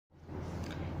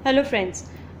Hello friends,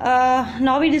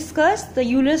 now we discuss the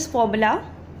Euler's formula.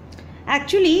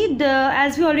 Actually,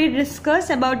 as we already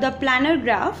discussed about the planar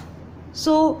graph,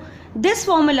 so this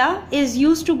formula is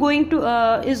used to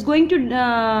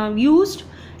used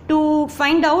to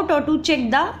find out or to check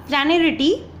the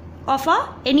planarity of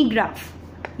any graph.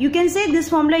 You can say this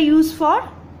formula used for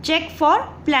check for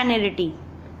planarity.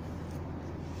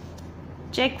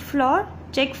 Check for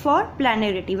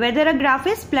planarity, whether a graph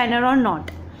is planar or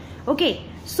not. Okay,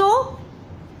 so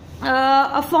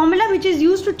a formula which is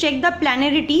used to check the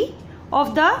planarity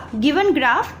of the given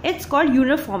graph, it's called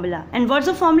Euler formula. And what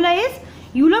the formula is?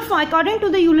 According to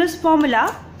the Euler's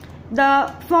formula,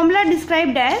 the formula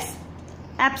described as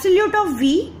absolute of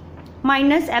V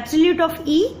minus absolute of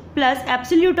E plus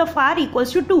absolute of R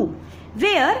equals to 2,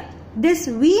 where this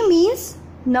V means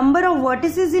number of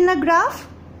vertices in a graph,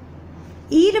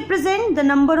 E represent the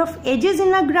number of edges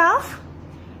in a graph,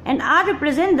 and R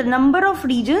represent the number of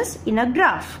regions in a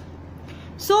graph.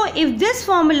 So if this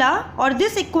formula or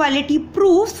this equality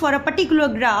proves for a particular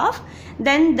graph,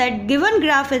 then that given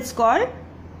graph is called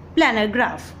planar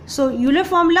graph. So Euler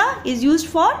formula is used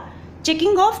for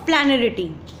checking of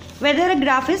planarity, whether a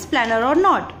graph is planar or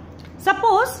not.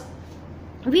 Suppose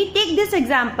we take this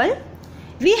example.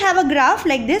 We have a graph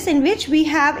like this in which we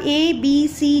have A, B,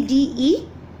 C, D, E.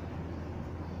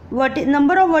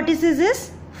 Number of vertices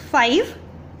is 5.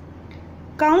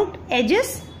 Count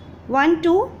edges 1,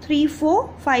 2, 3, 4,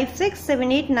 5, 6,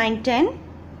 7, 8, 9, 10.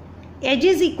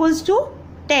 Edges equals to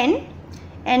 10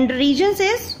 and regions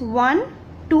is 1,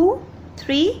 2,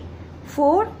 3,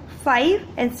 4, 5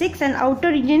 and 6 and outer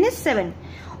region is 7.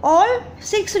 All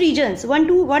 6 regions, 1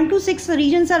 to 6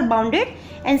 regions are bounded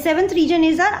and 7th region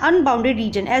is our unbounded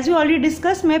region, as we already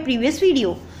discussed in my previous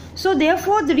video. So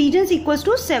therefore the regions equals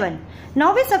to 7.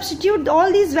 Now we substitute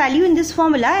all these value in this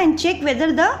formula and check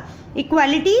whether the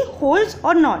equality holds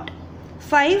or not.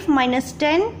 5 minus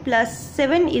 10 plus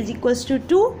 7 is equals to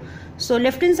 2. So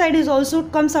left hand side is also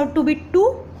comes out to be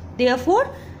 2. Therefore,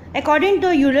 according to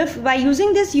Euler, by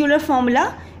using this Euler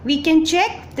formula, we can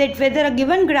check that whether a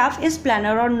given graph is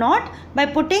planar or not by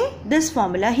putting this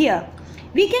formula here.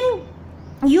 We can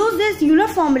use this Euler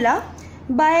formula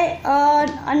by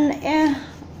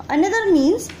another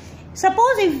means.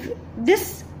 Suppose if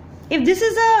this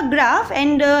is a graph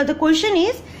and the question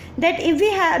is that if we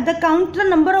have the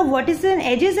number of vertices and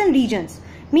edges and regions,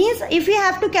 means if we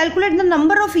have to calculate the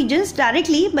number of regions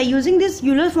directly by using this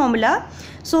Euler formula,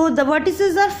 so the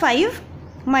vertices are 5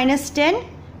 minus 10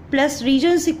 plus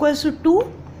regions equals to 2.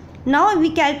 Now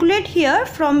we calculate here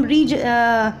from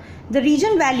the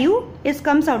region value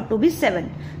comes out to be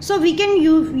 7. So we can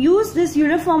use this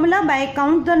Euler formula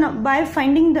by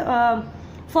finding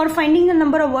the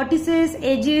number of vertices,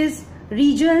 edges,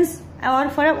 regions, or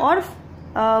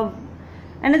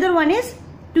another one is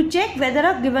to check whether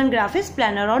a given graph is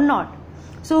planar or not.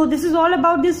 So this is all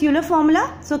about this Euler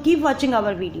formula. So keep watching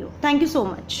our video. Thank you so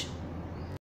much.